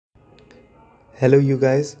Hello, you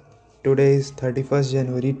guys. Today is 31st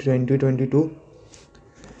January 2022,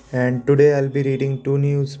 and today I'll be reading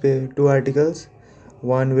two articles.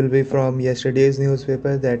 One will be from yesterday's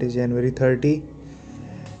newspaper, that is January 30,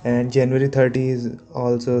 and January 30 is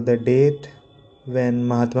also the date when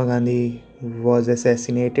Mahatma Gandhi was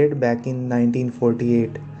assassinated back in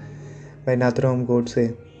 1948 by Nathuram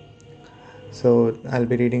Godse. So I'll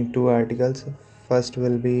be reading two articles. First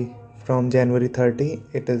will be from January 30.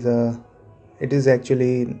 It is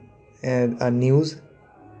actually a news,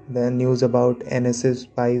 the news about NSA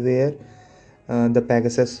spyware, the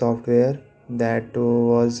Pegasus software that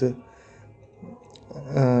was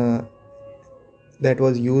uh, that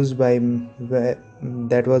was used by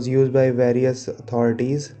various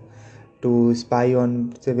authorities to spy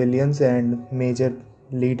on civilians and major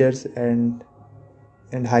leaders and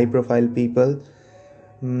high profile people.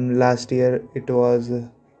 Last year it was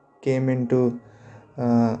came into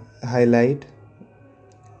highlight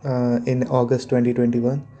in August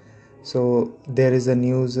 2021. So there is a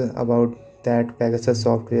news about that Pegasus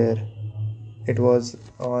software. It was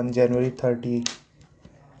on January 30.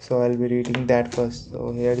 So I'll be reading that first.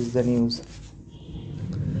 So here is the news.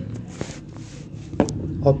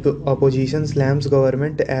 Opposition slams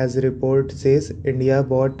government as report says India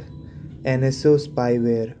bought NSO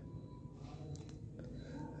spyware.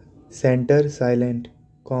 Center silent.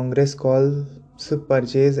 Congress calls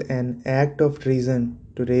purchase an act of treason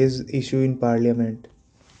to raise issue in parliament.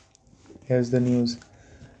 Here's the news.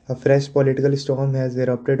 A fresh political storm has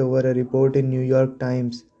erupted over a report in New York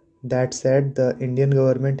Times that said the Indian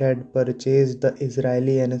government had purchased the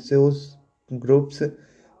Israeli NSO group's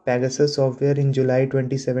Pegasus software in July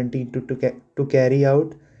 2017 to carry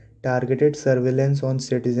out targeted surveillance on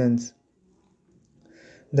citizens.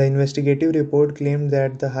 The investigative report claimed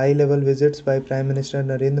that the high-level visits by Prime Minister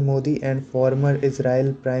Narendra Modi and former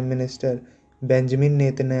Israel Prime Minister Benjamin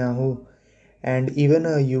Netanyahu and even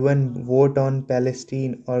a UN vote on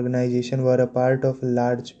Palestine organization were a part of a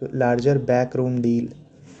larger backroom deal.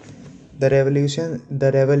 The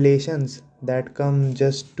revelations that come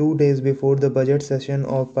just 2 days before the budget session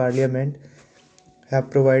of Parliament have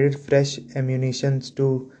provided fresh ammunition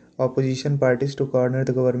to opposition parties to corner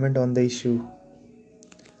the government on the issue.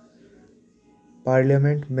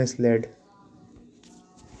 Parliament misled.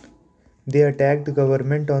 They attacked the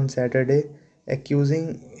government on Saturday,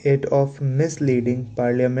 accusing it of misleading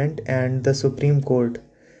Parliament and the Supreme Court.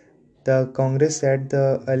 The Congress said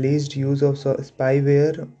the alleged use of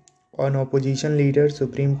spyware on opposition leaders,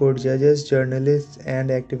 Supreme Court judges, journalists, and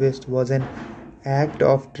activists was an act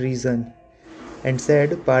of treason and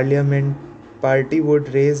said Parliament party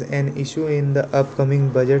would raise an issue in the upcoming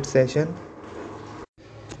budget session.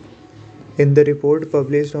 In the report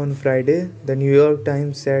published on Friday, the New York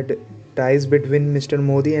Times said ties between Mr.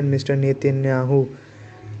 Modi and Mr. Netanyahu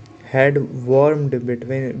had warmed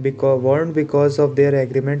because of their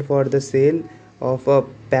agreement for the sale of a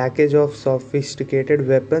package of sophisticated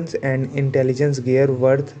weapons and intelligence gear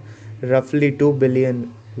worth roughly 2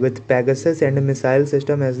 billion, with Pegasus and a missile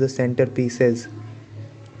system as the centerpieces.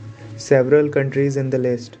 Several countries in the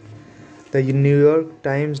list. The New York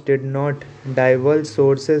Times did not divulge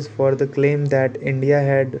sources for the claim that India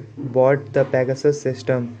had bought the Pegasus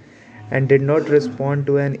system and did not respond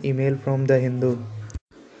to an email from the Hindu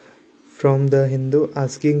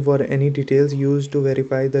asking for any details used to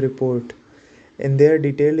verify the report. In their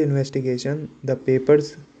detailed investigation, the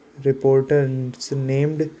paper's reporters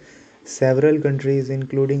named several countries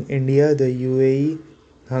including India, the UAE,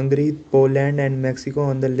 Hungary, Poland and Mexico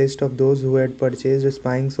on the list of those who had purchased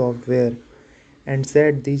spying software, and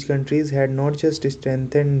said these countries had not just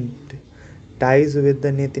strengthened ties with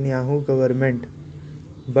the Netanyahu government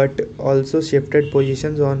but also shifted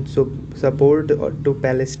positions on support to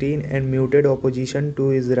Palestine and muted opposition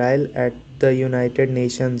to Israel at the United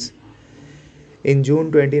Nations. In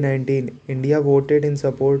June 2019, India voted in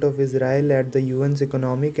support of Israel at the UN's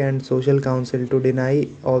Economic and Social Council to deny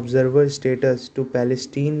observer status to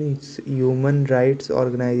Palestine's human rights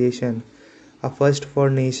organization, a first for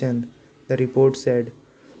nation, the report said.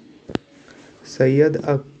 Syed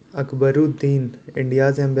Akbaruddin,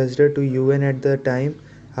 India's ambassador to UN at the time,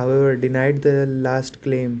 however, denied the last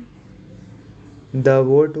claim. The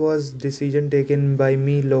vote was decision taken by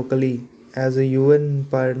me locally as a UN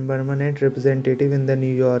permanent representative in the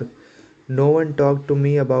New York. No one talked to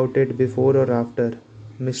me about it before or after,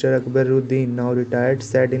 Mr. Akbaruddin, now retired,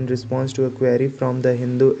 said in response to a query from the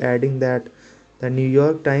Hindu, adding that the New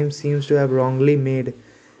York Times seems to have wrongly made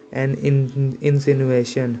an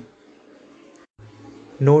insinuation.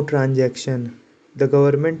 No transaction. The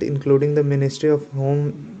government, including the Ministry of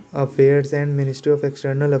Home Affairs and Ministry of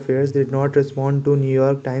External Affairs did not respond to New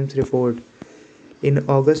York Times report. In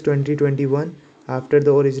August 2021, after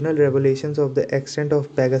the original revelations of the extent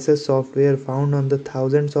of Pegasus software found on the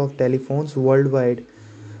thousands of telephones worldwide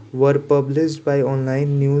were published by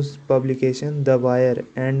online news publication The Wire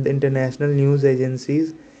and international news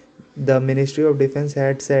agencies, the Ministry of Defense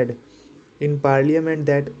had said in Parliament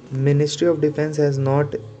that Ministry of Defense has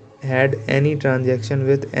not had any transaction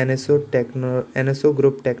with NSO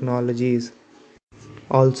Group Technologies.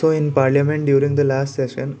 Also in Parliament during the last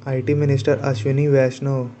session, IT Minister Ashwini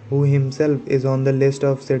Vaishnaw, who himself is on the list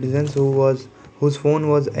of citizens whose phone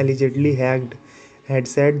was allegedly hacked, had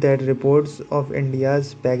said that reports of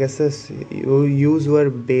India's Pegasus use were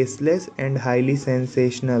baseless and highly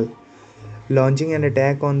sensational, launching an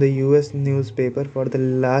attack on the US newspaper for the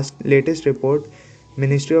latest report.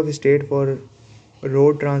 Ministry of State for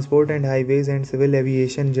Road Transport and Highways and Civil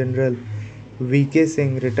Aviation General VK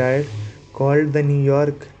Singh, retired, called the New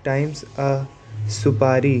York Times a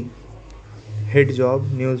Supari hit job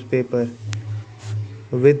newspaper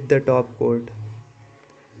with the top quote.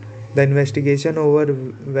 The investigation over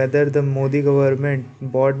whether the Modi government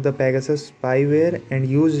bought the Pegasus spyware and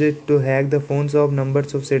used it to hack the phones of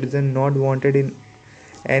numbers of citizens not wanted in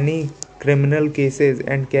any criminal cases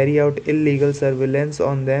and carry out illegal surveillance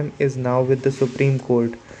on them is now with the Supreme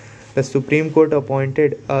Court. The Supreme Court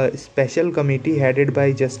appointed a special committee headed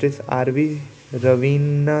by Justice R.V.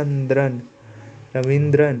 Ravindran,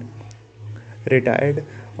 retired,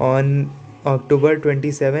 on October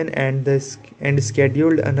 27 and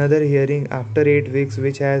scheduled another hearing after 8 weeks,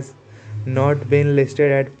 which has not been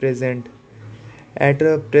listed at present. At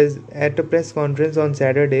a press conference on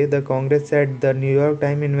Saturday, the Congress said the New York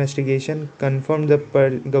Times investigation confirmed the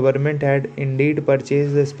government had indeed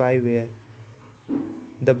purchased the spyware.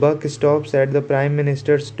 The buck stops at the Prime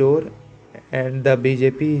Minister's door, and the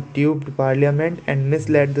BJP duped Parliament and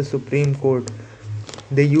misled the Supreme Court.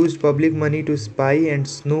 They used public money to spy and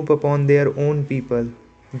snoop upon their own people.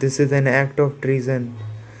 This is an act of treason,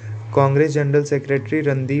 Congress General Secretary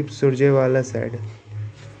Randeep Surjewala said.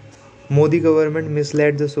 Modi government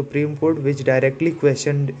misled the Supreme Court, which directly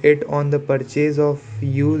questioned it on the purchase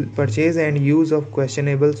and use of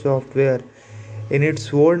questionable software. In its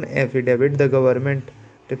sworn affidavit, the government,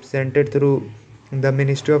 represented through the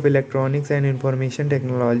Ministry of Electronics and Information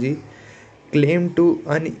Technology, claimed to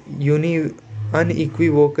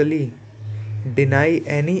unequivocally deny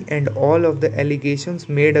any and all of the allegations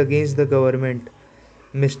made against the government,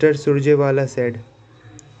 Mr. Surjewala said.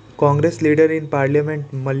 Congress leader in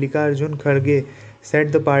Parliament Mallikarjun Kharge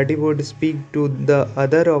said the party would speak to the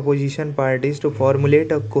other opposition parties to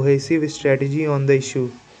formulate a cohesive strategy on the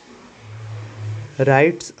issue.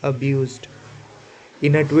 Rights abused.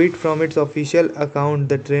 In a tweet from its official account,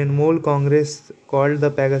 the Trinamool Congress called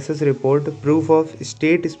the Pegasus report proof of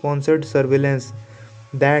state-sponsored surveillance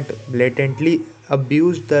that blatantly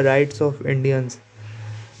abused the rights of Indians.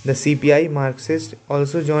 The CPI Marxist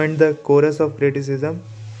also joined the chorus of criticism.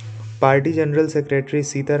 Party General Secretary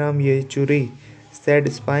Sitaram Yechuri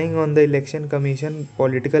said spying on the Election Commission,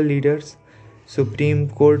 political leaders, Supreme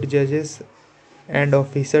Court judges, and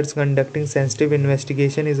officers conducting sensitive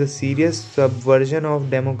investigation is a serious subversion of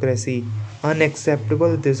democracy.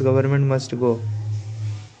 Unacceptable, this government must go.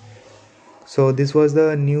 So this was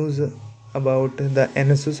the news about the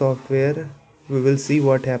NSO software. We will see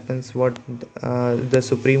what happens, what the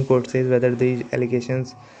Supreme Court says, whether these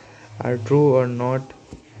allegations are true or not.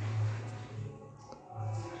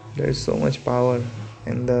 There is so much power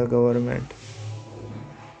in the government.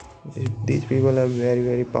 These people are very,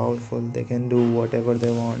 very powerful. They can do whatever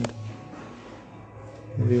they want.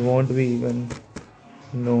 We won't be even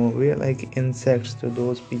know. We are like insects to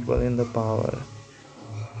those people in the power.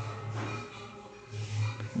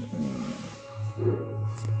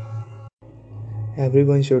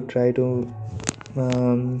 Everyone should try to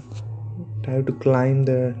climb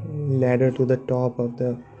the ladder to the top of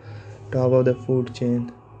the food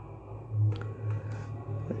chain.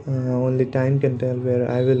 Only time can tell where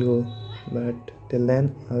I will go, but till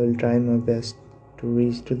then I will try my best to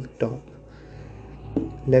reach to the top.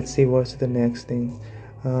 Let's see what's the next thing.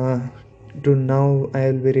 Now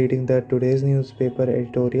I will be reading the today's newspaper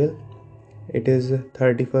editorial. It is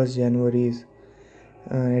 31st January's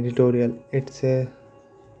editorial. Its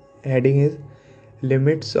heading is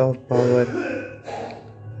Limits of Power.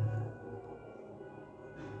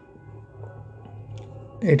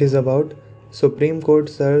 It is about Supreme Court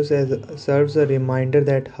serves a reminder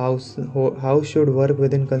that House should work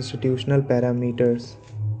within constitutional parameters.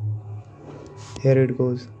 Here it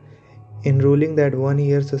goes. in ruling that 1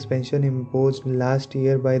 year suspension imposed last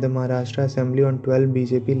year by the Maharashtra Assembly on 12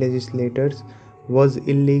 BJP legislators was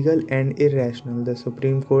illegal and irrational. The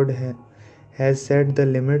Supreme Court has set the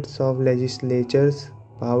limits of legislatures'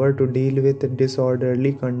 power to deal with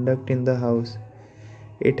disorderly conduct in the House.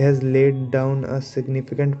 It has laid down a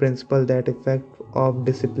significant principle that effect of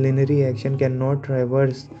disciplinary action cannot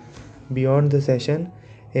traverse beyond the session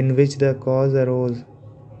in which the cause arose.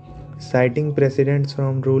 Citing precedents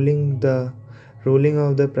from ruling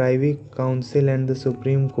of the Privy Council and the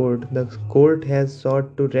Supreme Court, the court has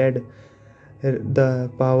sought to the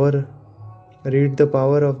power read the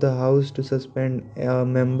power of the House to suspend a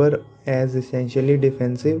member as essentially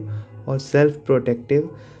defensive or self-protective,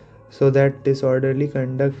 so that disorderly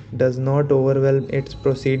conduct does not overwhelm its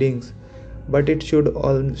proceedings, but it should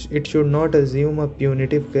not assume a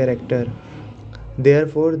punitive character.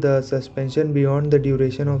 Therefore, the suspension beyond the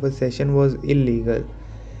duration of a session was illegal.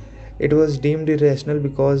 It was deemed irrational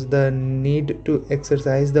because the need to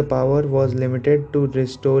exercise the power was limited to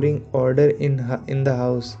restoring order in the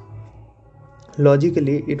House.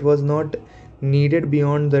 Logically, it was not needed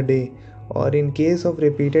beyond the day, or in case of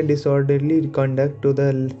repeated disorderly conduct to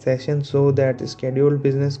the session so that scheduled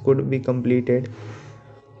business could be completed.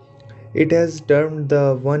 It has termed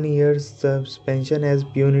the 1 year suspension as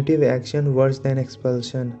punitive action worse than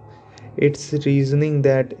expulsion. Its reasoning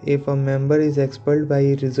that if a member is expelled by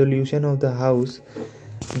a resolution of the House,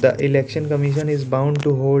 the Election Commission is bound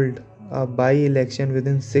to hold a by-election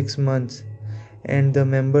within 6 months, and the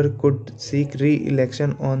member could seek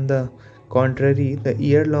re-election. On the contrary, the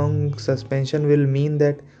year-long suspension will mean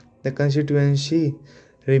that the constituency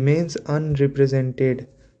remains unrepresented,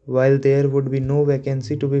 while there would be no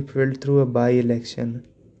vacancy to be filled through a by-election.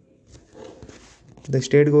 The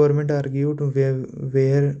state government argued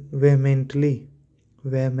vehemently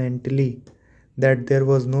that there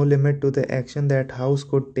was no limit to the action that House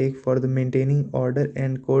could take for the maintaining order,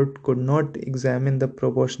 and court could not examine the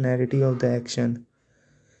proportionality of the action.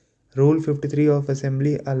 Rule 53 of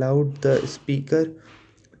Assembly allowed the Speaker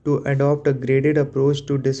to adopt a graded approach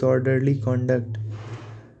to disorderly conduct,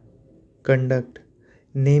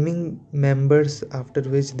 naming members after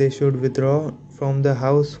which they should withdraw from the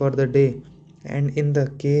House for the day, and in the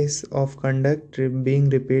case of conduct being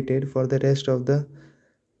repeated for the rest of the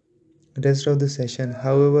session.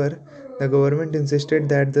 However, the government insisted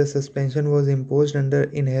that the suspension was imposed under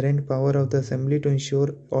inherent power of the Assembly to ensure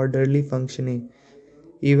orderly functioning.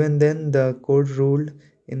 Even then, the court ruled,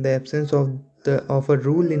 in the absence of a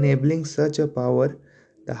rule enabling such a power,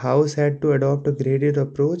 the House had to adopt a graded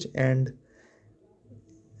approach, and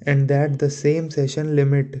that the same session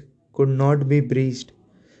limit could not be breached.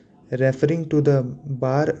 Referring to the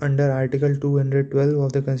bar under Article 212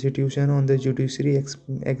 of the Constitution on the judiciary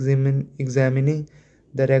examining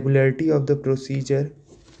the regularity of the procedure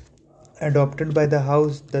adopted by the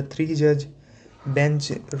House, the three-judge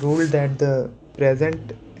bench ruled that the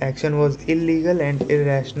present action was illegal and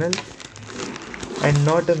irrational, and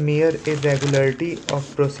not a mere irregularity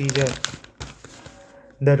of procedure.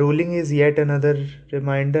 The ruling is yet another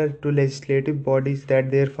reminder to legislative bodies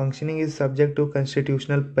that their functioning is subject to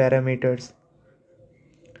constitutional parameters.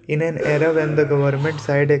 In an era when the government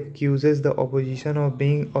side accuses the opposition of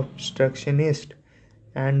being obstructionist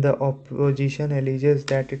and the opposition alleges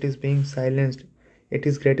that it is being silenced, it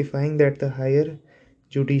is gratifying that the higher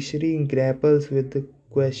judiciary grapples with the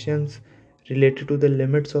questions related to the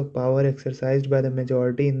limits of power exercised by the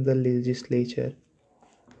majority in the legislature.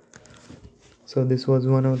 So this was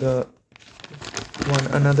another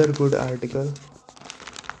good article.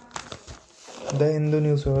 The Hindu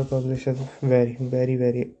newspaper publishes very, very,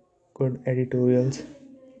 very good editorials.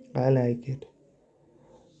 I like it.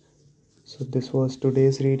 So this was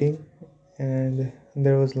today's reading, and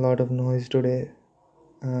there was a lot of noise today,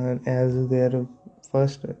 as there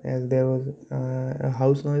was a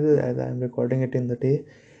house noises as I am recording it in the day,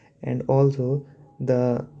 and also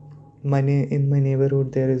in my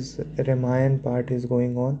neighborhood there is a Ramayan part is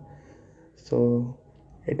going on. So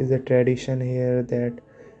it is a tradition here that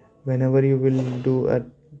whenever you will do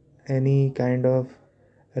any kind of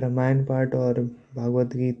Ramayan part or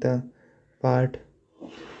Bhagavad Gita part,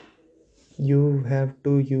 you have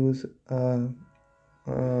to use a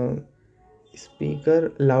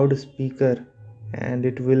loudspeaker, and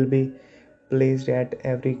it will be placed at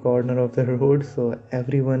every corner of the road, so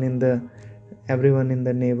everyone in the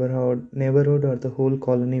neighborhood or the whole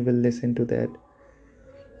colony will listen to that.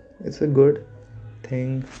 It's a good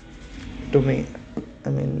thing to me. I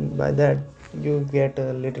mean, by that you get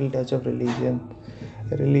a little touch of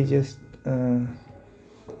religious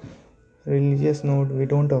note. We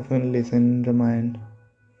don't often listen Ramayan,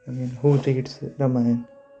 I mean, who reads Ramayana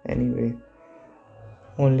anyway?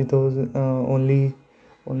 Only those, only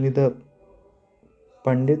the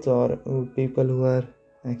pundits or people who are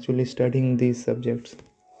actually studying these subjects.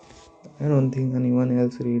 I don't think anyone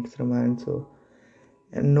else reads Ramayana, so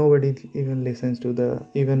and nobody even listens to the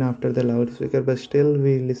even after the loudspeaker. But still,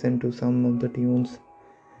 we listen to some of the tunes,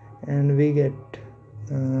 and uh,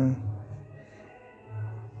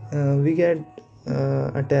 we get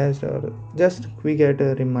attached, or just we get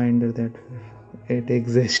a reminder that it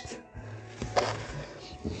exists.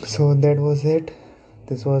 So that was it.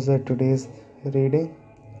 This was today's reading.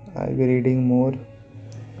 I'll be reading more.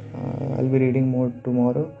 I'll be reading more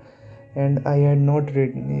tomorrow. And I had not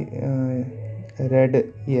read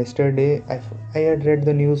yesterday. I had read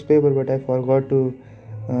the newspaper, but I forgot to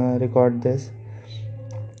record this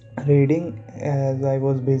reading as I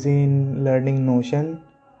was busy in learning Notion.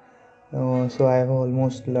 So I have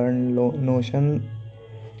almost learned Notion,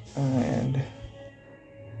 and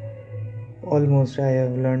almost I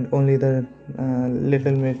have learned only the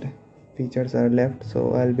little bit features are left.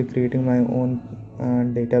 So I'll be creating my own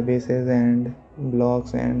databases and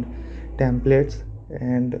blogs and templates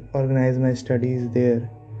and organize my studies there.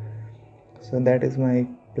 So that is my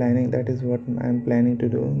planning. That is what I'm planning to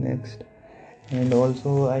do next. And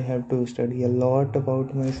also I have to study a lot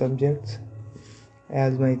about my subjects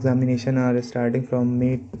as my examination are starting from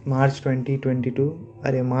March 2022.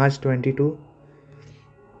 March 22.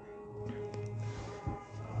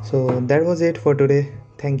 So that was it for today.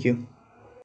 Thank you.